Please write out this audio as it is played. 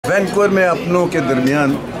Vancouver में अपनों के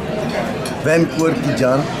दरमियान, वैनकूवर की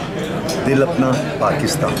जान, दिल अपना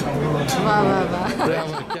पाकिस्तान। वाह वाह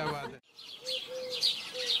वाह।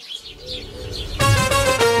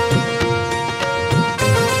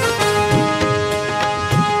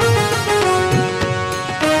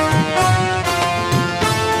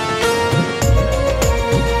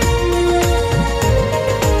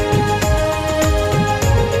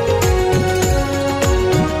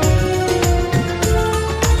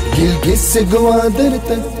 गिलगित से ग्वादर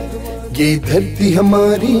तक ये धरती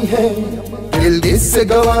हमारी है, गिलगित से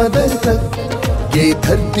ग्वादर तक ये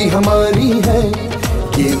धरती हमारी है,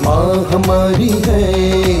 ये माँ हमारी है,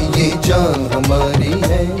 ये जान हमारी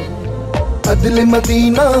है। अदल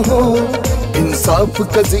मदीना हो, इंसाफ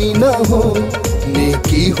का जीना हो,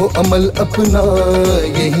 नेकी हो अमल अपना,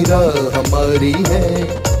 यही राह हमारी है।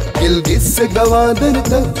 गिलगित से ग्वादर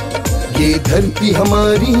तक ये धरती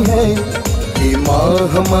हमारी है, ये माँ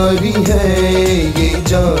हमारी है, ये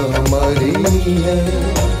जान हमारी है।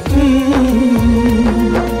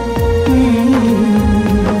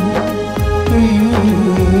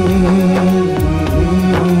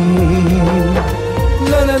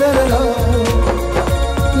 ला ला ला ला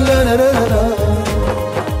ला ला ला ला।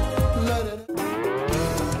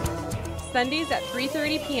 Sundays at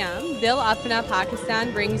 3:30 p.m., Dil Apna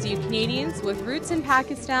Pakistan brings you Canadians with roots in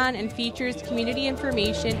Pakistan and features community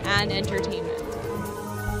information and entertainment.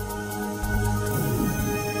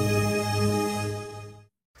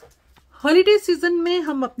 Holiday season में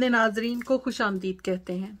हम अपने नाजरीन को खुशामदीद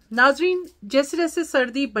कहते हैं। नाजरीन, जैसे जैसे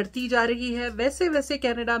सर्दी बढ़ती जा रही है, वैसे वैसे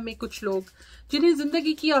कनाडा में कुछ लोग जिन्हें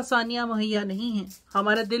जिंदगी की आसानियां मुहैया नहीं हैं,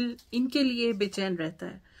 हमारा दिल इनके लिए बेचैन रहता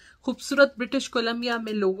है। खूबसूरत ब्रिटिश कोलंबिया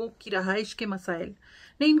में लोगों की रहाइश के मसाइल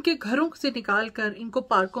ने इनके घरों से निकालकर इनको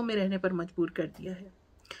पार्कों में रहने पर मजबूर कर दिया है।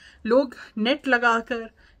 लोग नेट लगाकर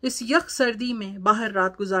इस यख सर्दी में बाहर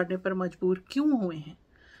रात गुजारने पर मजबूर क्यों हुए हैं?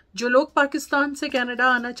 जो लोग पाकिस्तान से कनाडा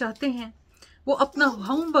आना चाहते हैं वो अपना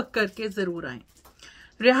होमवर्क करके ज़रूर आएं।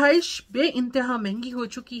 रिहाइश बे इंतहा महंगी हो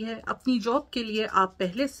चुकी है। अपनी जॉब के लिए आप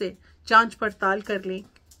पहले से जांच पड़ताल कर लें,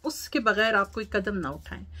 उसके बगैर आप कोई कदम ना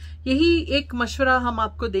उठाएं। यही एक मशवरा हम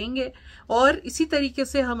आपको देंगे और इसी तरीके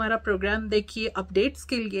से हमारा प्रोग्राम देखिए अपडेट्स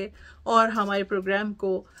के लिए और हमारे प्रोग्राम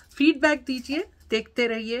को फीडबैक दीजिए। देखते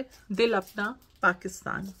रहिए दिल अपना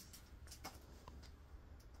Pakistan.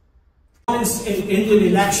 In Indian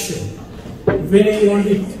election, winning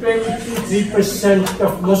only 23%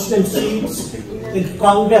 of Muslim seats in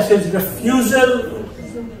Congress's refusal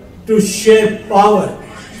to share power,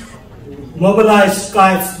 mobilized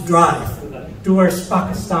Quaid's drive towards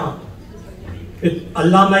Pakistan, with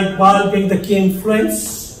Allama Iqbal being the key influence,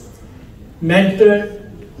 mentor,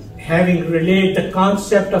 having relayed the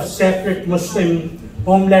concept of separate Muslim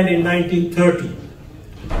homeland in 1930,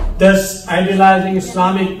 thus idealizing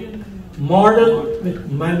Islamic model with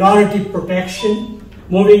minority protection,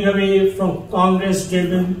 moving away from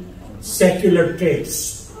Congress-driven secular traits.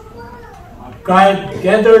 Quaid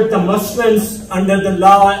gathered the Muslims under the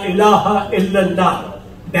La ilaha illallah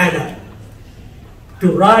banner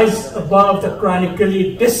to rise above the chronically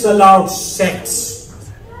disallowed sects,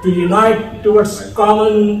 to unite towards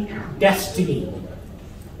common destiny,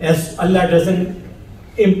 as Allah doesn't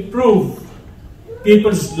improve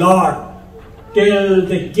people's lot till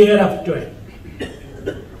they gear up to it.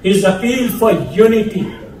 His appeal for unity,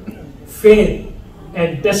 faith,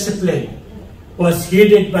 and discipline was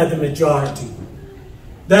heeded by the majority,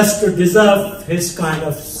 thus to deserve his kind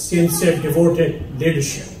of sincere, devoted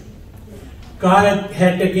leadership. Quaid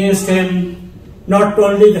had against him not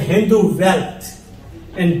only the Hindu wealth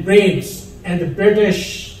and brains and the British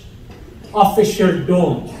official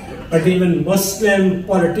dome, but even Muslim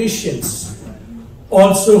politicians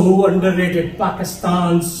also who underrated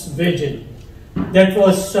Pakistan's vision. That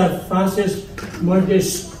was Sir Francis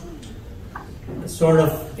Murdy's sort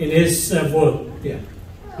of in his work there,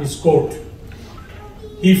 his quote.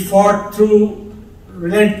 He fought through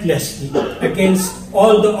relentlessly against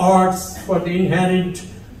all the odds for the inherent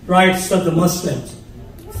rights of the Muslims,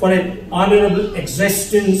 for an honorable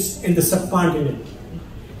existence in the subcontinent.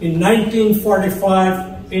 In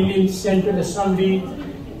 1945 Indian Central Assembly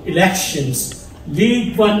elections,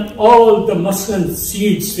 League won all the Muslim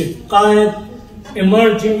seats, with Quaid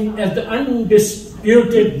emerging as the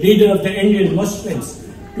undisputed leader of the Indian Muslims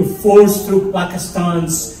to force through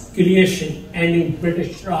Pakistan's creation, ending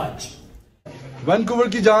British Raj. Vancouver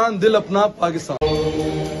की जान, दिल अपना पाकिस्तान।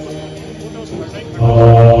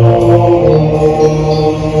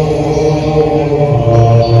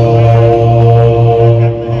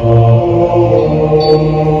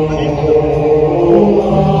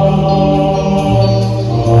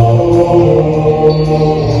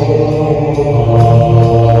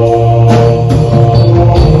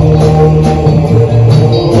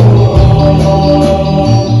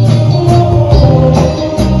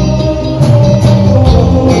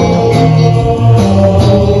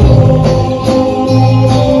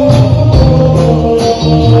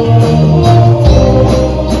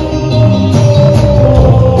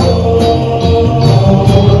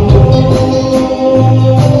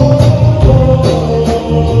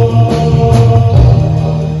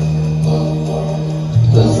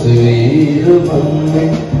 हमने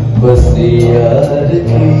बस यार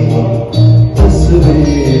की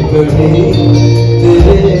तस्वीर बड़ी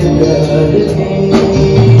तेरे प्यार की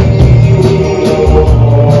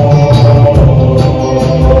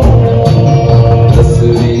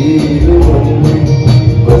तस्वीर हमने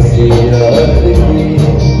बस यार की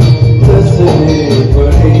तस्वीर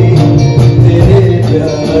बड़ी तेरे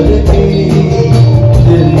प्यार की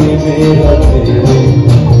दिल मेरा तेरे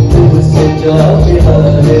दिल से जा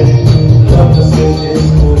प्यारे रब से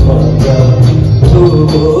जिसको मांगा तो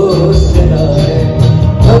सुनाए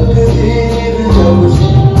तकदीर जब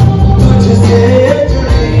तुझसे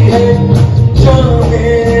जुड़ी है जाने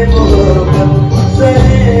मोहब्बत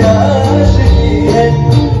सहे आशिकी है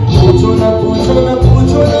पूछो ना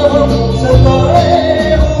हम सताए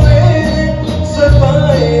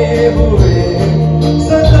हुए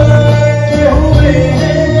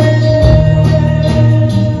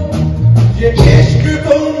ये इश्क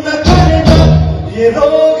तुम न करना ये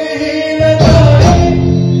रोग ही लगाए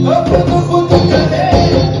अब तो खुद करे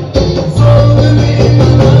सोग भी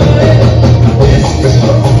बनाए इश्क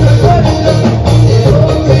तुम न करना ये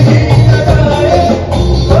रोग ही लगाए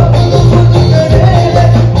अब तो खुद करे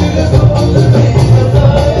दिल सोग भी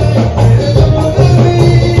बनाए दिल सोग भी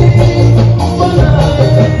बनाए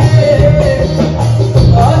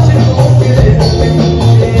आशिकों के दिल में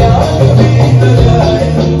ये आग भी लगाए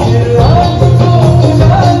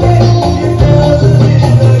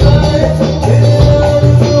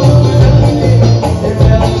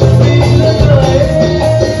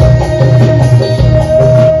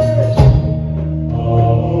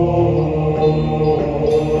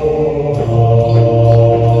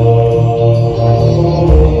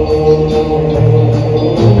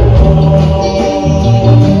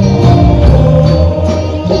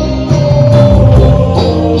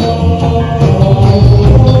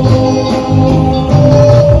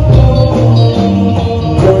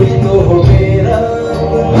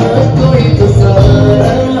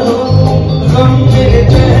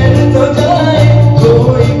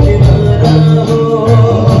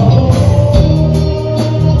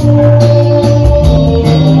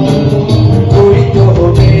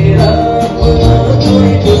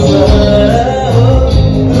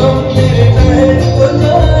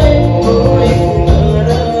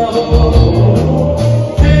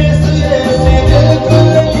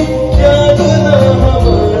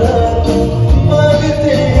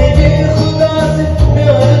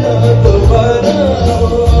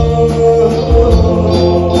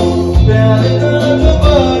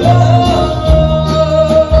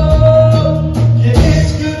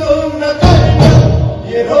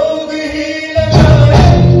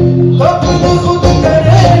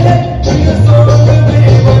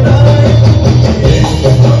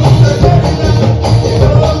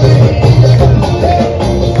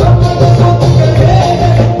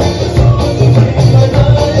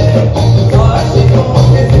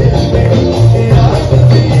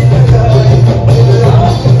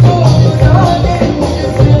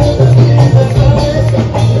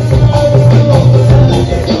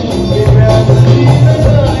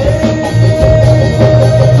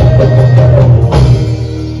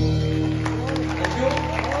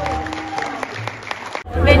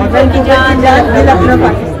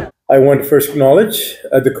I want to first acknowledge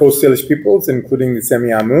the Coast Salish peoples, including the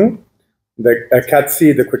Semiahmoo, the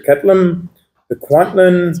Akatsi, the Kwiketlam, the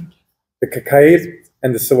Kwantlen, the Quaid,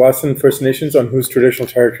 and the Sawasan First Nations on whose traditional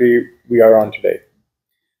territory we are on today.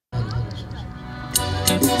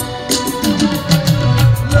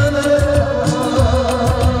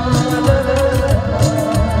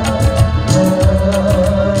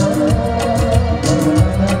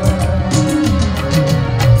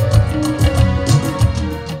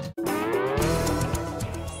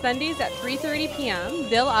 Sundays at 3:30 p.m.,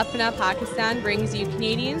 Dil Apna Pakistan brings you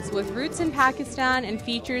Canadians with roots in Pakistan and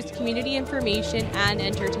features community information and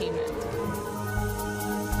entertainment.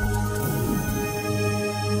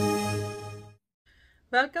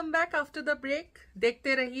 Welcome back after the break.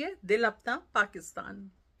 देखते रहिए दिल अपना पाकिस्तान।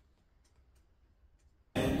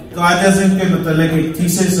 क्वाइड आज़म के मतलब एक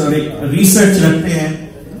thesis और एक research रखते हैं,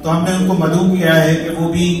 तो हमने उनको मदऊ किया है कि वो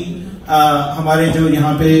भी हमारे जो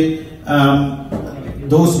यहाँ पे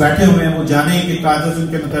दोस्त बैठे हुए हैं वो जाने कि क्वाइड आज़म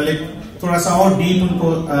के मतलब थोड़ा सा और डीप उनको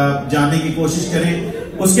जानने की कोशिश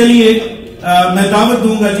करें। उसके लिए मैं दावत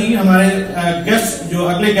दूंगा जी हमारे गेस्ट जो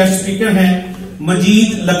अगले गेस्ट स्पीकर हैं मजीद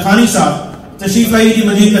लखानी साहब, तशरीफ आइए जी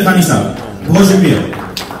मजीद लखानी साहब, बहुत शुक्रिया।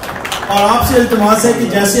 और आपसे इल्तिमास है कि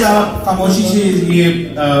जैसे आप खामोशी से ये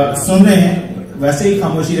सुन रहे हैं वैसे ही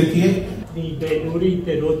खामोशी रखिए। बेनूरी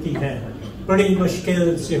पे रोती है, बड़ी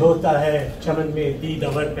मुश्किल से होता है चमन में दीद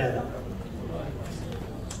अवर पैदा।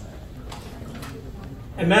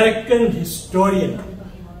 American historian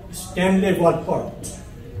Stanley Walport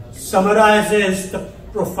summarizes the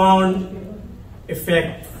profound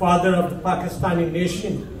effect father of the Pakistani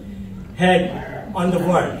nation had on the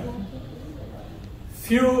world.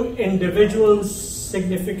 Few individuals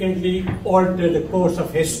significantly altered the course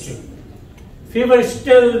of history. Few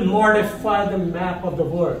still modify the map of the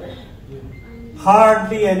world.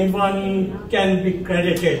 Hardly anyone can be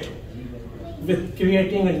credited with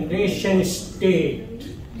creating a nation state.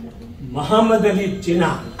 Muhammad Ali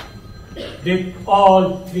Jinnah did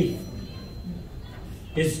all three.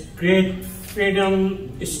 His great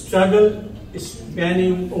freedom struggle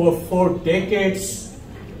spanning over 4 decades,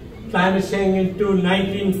 climaxing into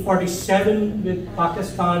 1947 with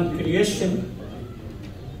Pakistan creation,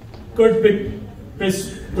 could be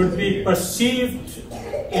perceived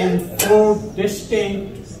in 4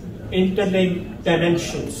 distinct interlinked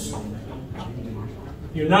dimensions: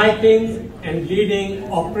 uniting and leading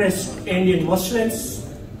oppressed Indian Muslims,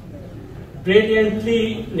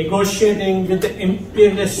 brilliantly negotiating with the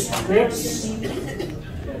imperialist Brits,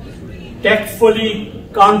 tactfully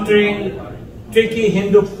countering tricky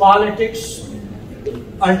Hindu politics,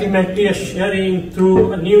 ultimately ushering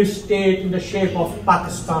through a new state in the shape of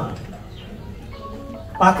Pakistan.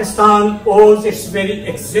 Pakistan owes its very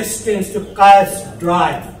existence to Quaid's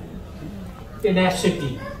drive,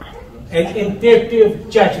 tenacity, and intuitive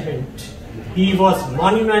judgment. He was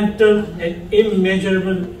monumental and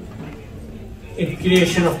immeasurable in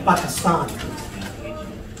creation of Pakistan.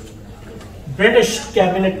 British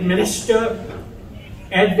Cabinet Minister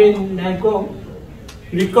Edwin Nango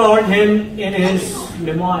recalled him in his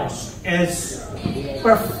memoirs as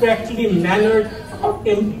perfectly mannered,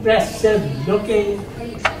 impressive-looking,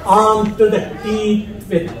 armed to the teeth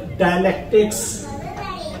with dialectics,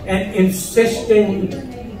 and insisting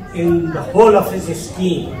in the whole of his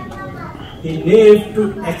scheme. He nailed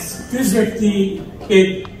to exquisitely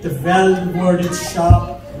hit the well-worded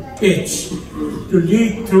sharp pitch to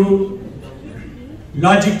lead through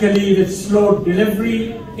logically with slow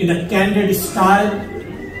delivery in a candid style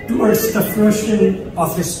towards the fruition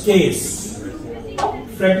of his case.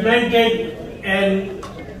 Fragmented and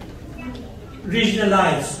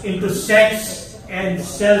regionalized into sects and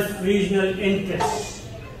self-regional interests,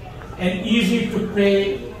 and easy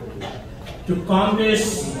prey to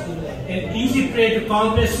Congress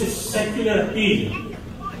is secular appeal,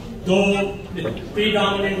 though with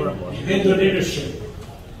predominant Hindu leadership.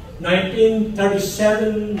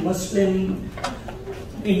 1937 Muslim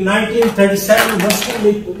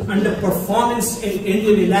League underperformance in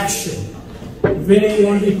Indian election, winning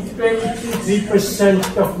only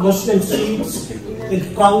 23% of Muslim seats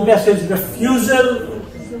in Congress's refusal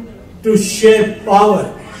to share power,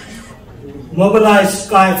 mobilized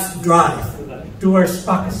Quaid's drive towards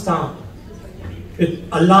Pakistan, with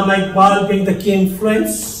Allama Iqbal being the key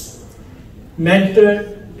influence, mentor,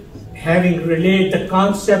 having relayed the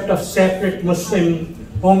concept of separate Muslim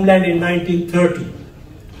homeland in 1930,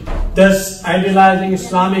 thus idealizing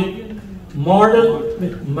Islamic model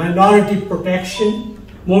with minority protection,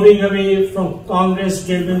 moving away from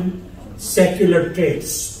Congress-driven secular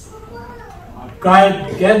traits.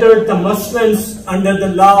 Quaid gathered the Muslims under the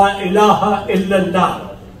La ilaha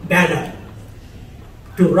illallah banner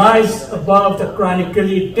to rise above the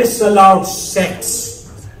chronically disallowed sects,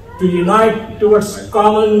 to unite towards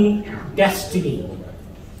common destiny,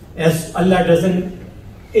 as Allah doesn't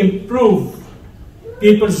improve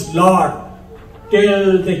people's lot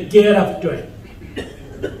till they gear up to it.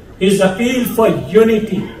 His appeal for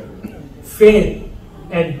unity, faith,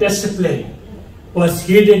 and discipline was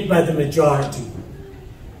heeded by the majority,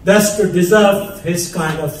 thus to deserve his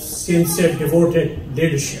kind of sincere, devoted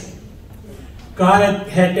leadership. Quaid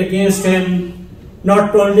had against him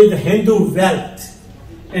not only the Hindu wealth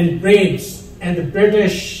and brains and the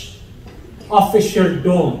British official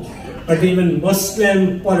dome, but even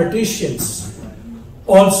Muslim politicians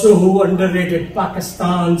also who underrated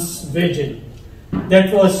Pakistan's vision.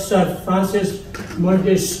 That was Sir Francis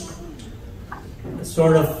Murdish,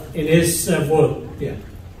 sort of in his work,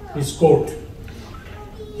 his quote.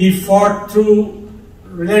 He fought through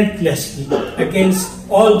relentlessly against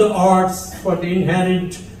all the odds for the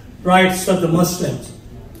inherent rights of the Muslims,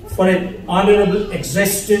 for an honorable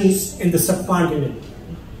existence in the subcontinent.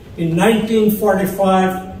 In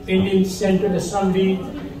 1945 Indian Central Assembly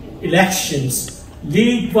elections,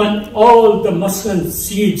 League won all the Muslim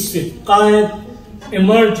seats, with Quaid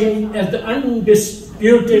emerging as the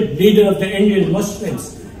undisputed leader of the Indian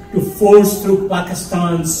Muslims to force through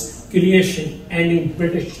Pakistan's creation, ending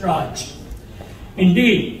British Raj.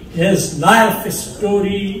 Indeed, his life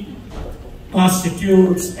story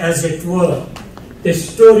constitutes, as it were, the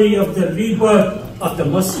story of the rebirth of the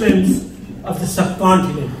Muslims of the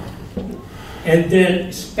subcontinent and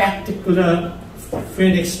their spectacular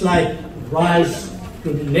phoenix-like rise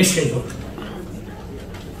to the nationhood.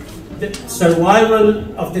 The survival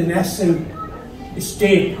of the nascent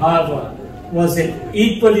state, however, was an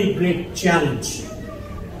equally great challenge.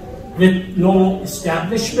 With no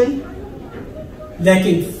establishment,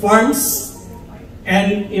 lacking funds,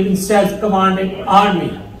 and even self-commanded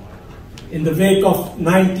army in the wake of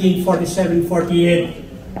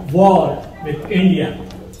 1947-48 war with India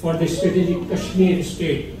for the strategic Kashmir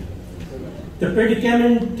state. The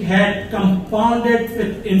predicament had compounded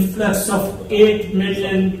with influx of 8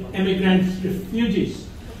 million immigrant refugees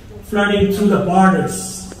flooding through the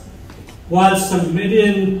borders, while some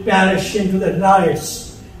million perished into the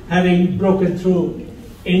riots having broken through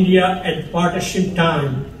India at partition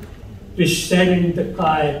time, which saddened the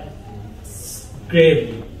Quaid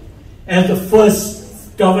gravely. As the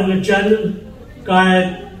first Governor General,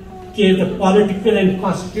 Quaid gave the political and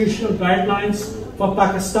constitutional guidelines for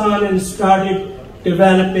Pakistan and started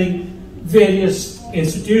developing various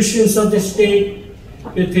institutions of the state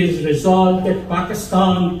with his resolve that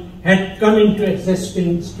Pakistan had come into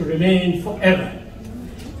existence to remain forever.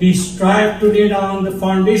 He strived to lay down the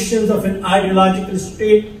foundations of an ideological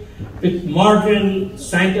state with modern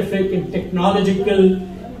scientific and technological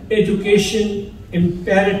education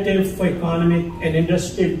imperative for economic and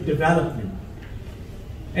industrial development,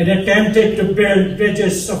 and attempted to build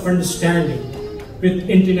bridges of understanding with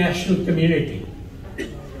international community.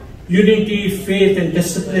 Unity, faith, and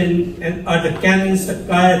discipline are the canons that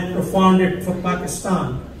Quaid propounded for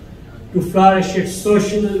Pakistan to flourish its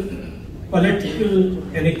social, political,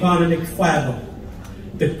 and economic fiber.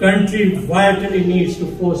 The country vitally needs to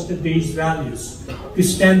foster these values to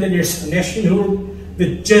strengthen its nationhood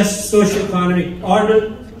with just socio-economic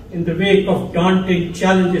order in the wake of daunting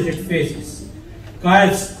challenges it faces.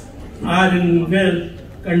 Quaid's iron will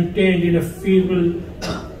contained in a feeble,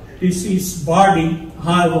 deceased body,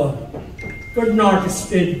 however, could not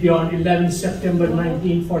stay beyond 11 September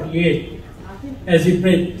 1948 as he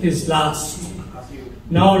breathed his last,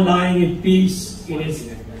 now lying in peace in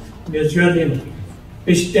his mausoleum,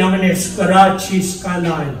 which dominates Karachi's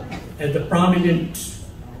skyline as the prominent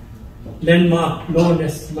landmark known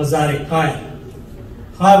as Mazar-e-Quaid.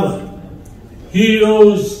 However,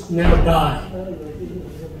 heroes never die.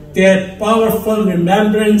 Their powerful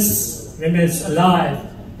remembrance remains alive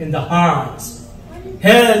in the hearts.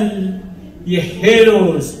 Hail, ye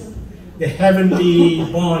heroes, the heavenly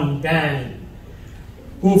born band,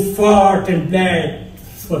 who fought and bled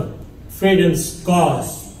for freedom's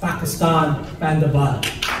cause, Pakistan Pandabad.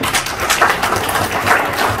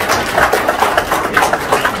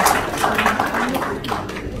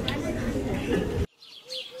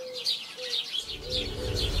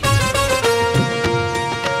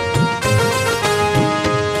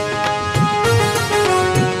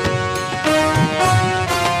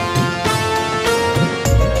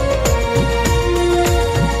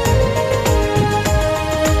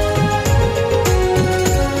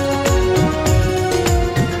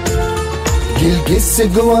 Gilgit से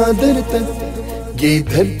गवादर तक ये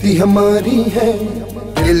धरती हमारी है,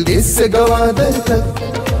 गिलगित से गवादर तक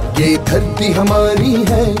ये धरती हमारी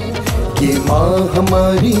है, ये माँ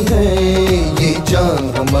हमारी है, ये जान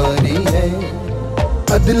हमारी है।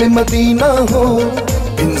 अदल मदीना हो,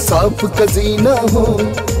 इंसाफ का जीना हो,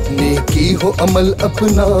 नेकी हो अमल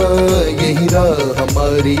अपना, यही राह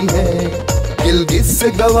हमारी है। गिलगित से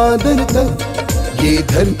गवादर तक ये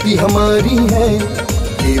धरती हमारी है,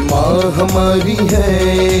 ये माँ हमारी है,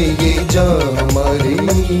 ये जान हमारी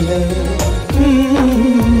है।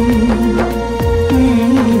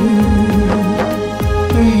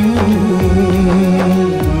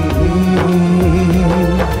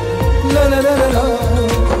 ला ला ला ला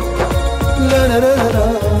ला ला ला ला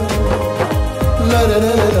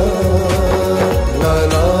ला ला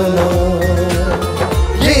ला ला।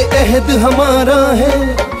 ये अहद हमारा है,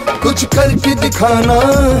 कुछ करके दिखाना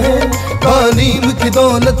है, तालीम की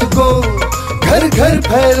दौलत को घर घर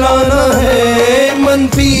फैलाना है,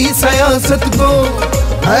 मनफी सियासत को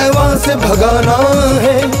हैवा से भगाना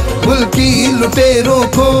है, मुल्की लुटेरों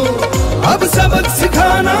को अब सबक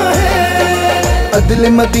सिखाना है। अदल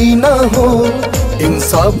मदीना हो,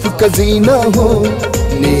 इंसाफ का जीना हो,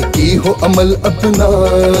 नेकी हो अमल अपना,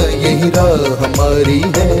 यही राह हमारी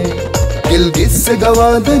है। गिलगित से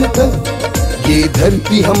गवादर तक ये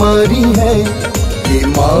धरती हमारी है, ये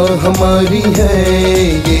माँ हमारी है,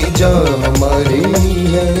 ये जान हमारी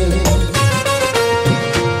है।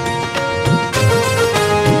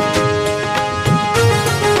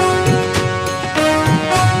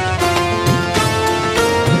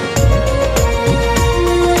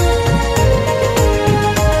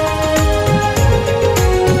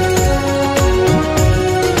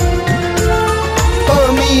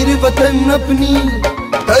 वतन अपनी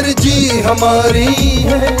तरजीह हमारी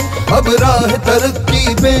है, अब राह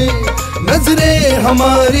तरक्की पे नजरें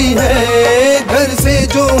हमारी है। घर से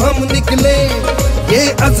जो हम निकले ये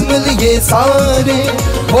अज़्म लिए सारे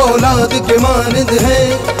औलाद के मानद है,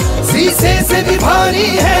 शीशे से भी भारी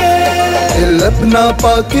है। दिल अपना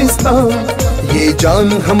पाकिस्तान ये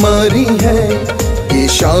जान हमारी है, ये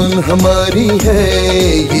शान हमारी है,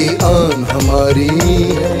 ये आन हमारी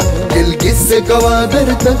है। गिलगित से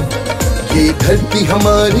गवादर तक ये धरती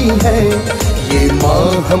हमारी है, ये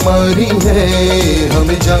माँ हमारी है,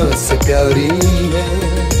 हमें जान से प्यारी है।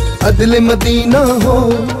 अदल मदीना हो,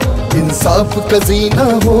 इंसाफ का जीना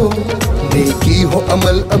हो, नेकी हो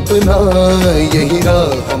अमल अपना, यही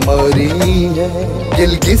राह हमारी है।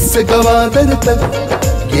 गिलगित से गवादर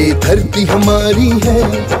तक ये धरती हमारी है,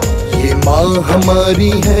 ये माँ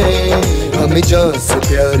हमारी है, हमें जान से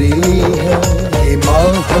प्यारी है। ये माँ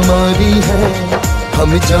हमारी है,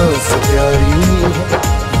 हमें जान से प्यारी है।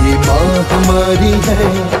 ये माँ हमारी है,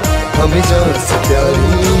 हमें जान से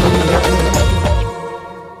प्यारी है।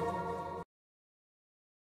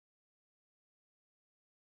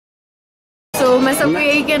 तो मैं सबको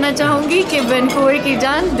यही कहना चाहूँगी कि वैनकूवर की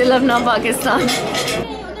जान दिल अपना पाकिस्तान।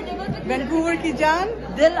 वैनकूवर की जान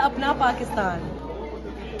दिल अपना पाकिस्तान।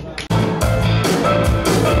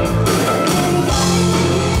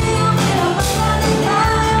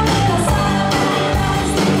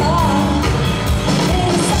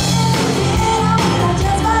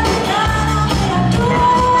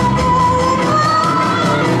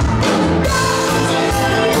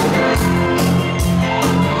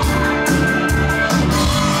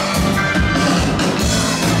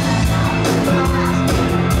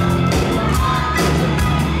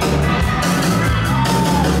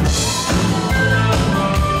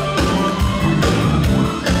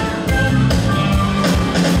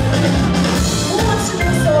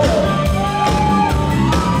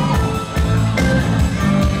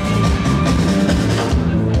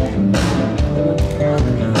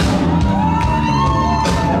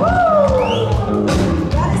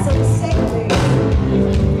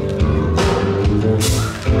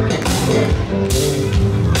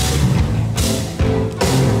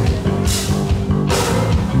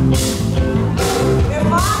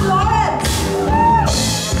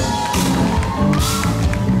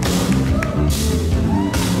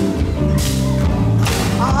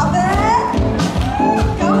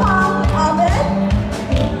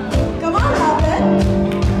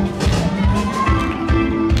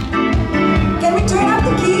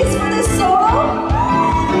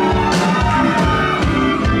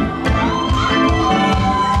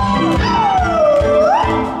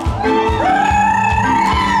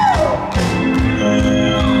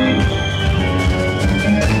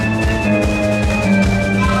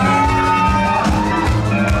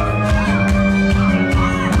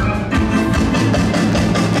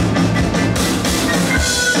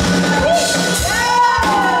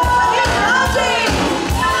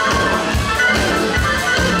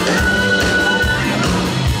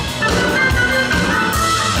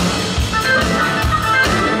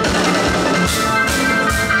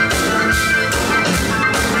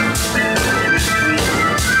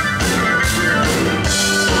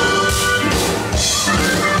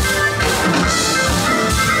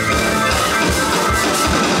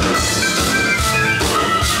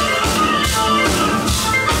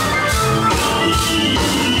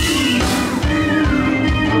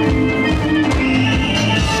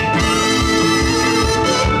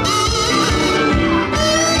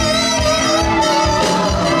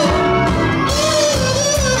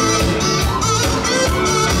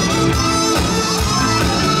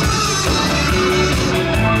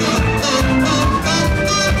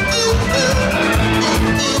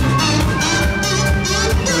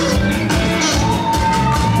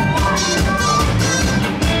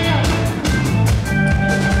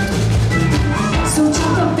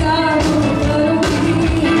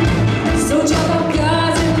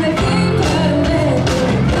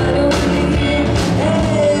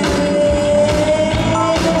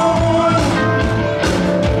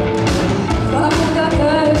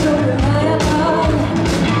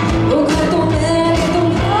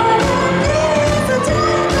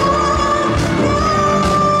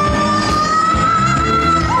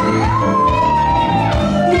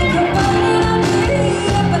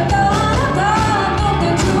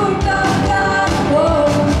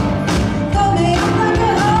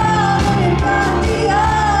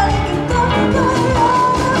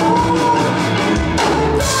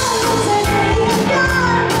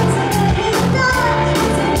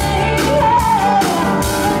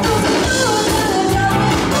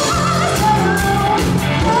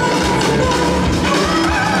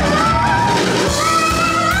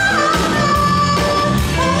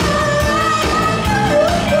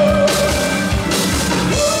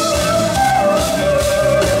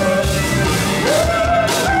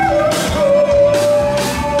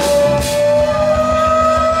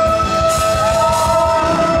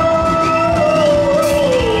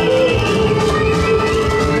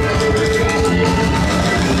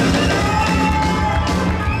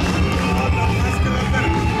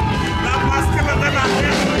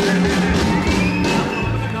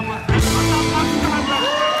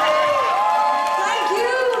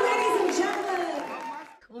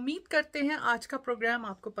 हैं आज का प्रोग्राम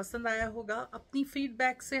आपको पसंद आया होगा। अपनी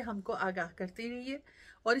फीडबैक से हमको आगाह करते रहिए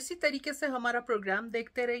और इसी तरीके से हमारा प्रोग्राम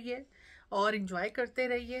देखते रहिए और एंजॉय करते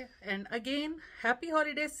रहिए। And again happy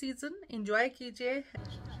holiday season, enjoy कीजिए।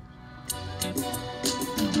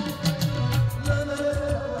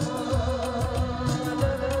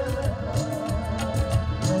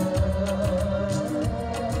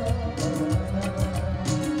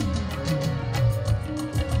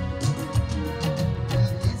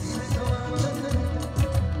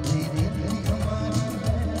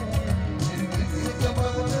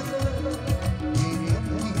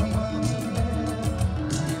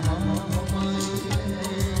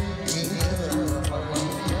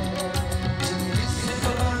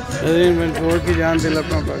 वैनकूवर की जान दिल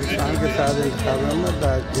अपना पाकिस्तान के साथ इंतिखाब अहमद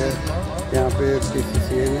आज यहाँ पे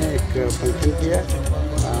PCCA ने एक फंक्शन किया।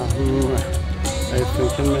 हम इस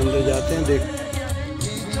फंक्शन में अंदर जाते हैं, देख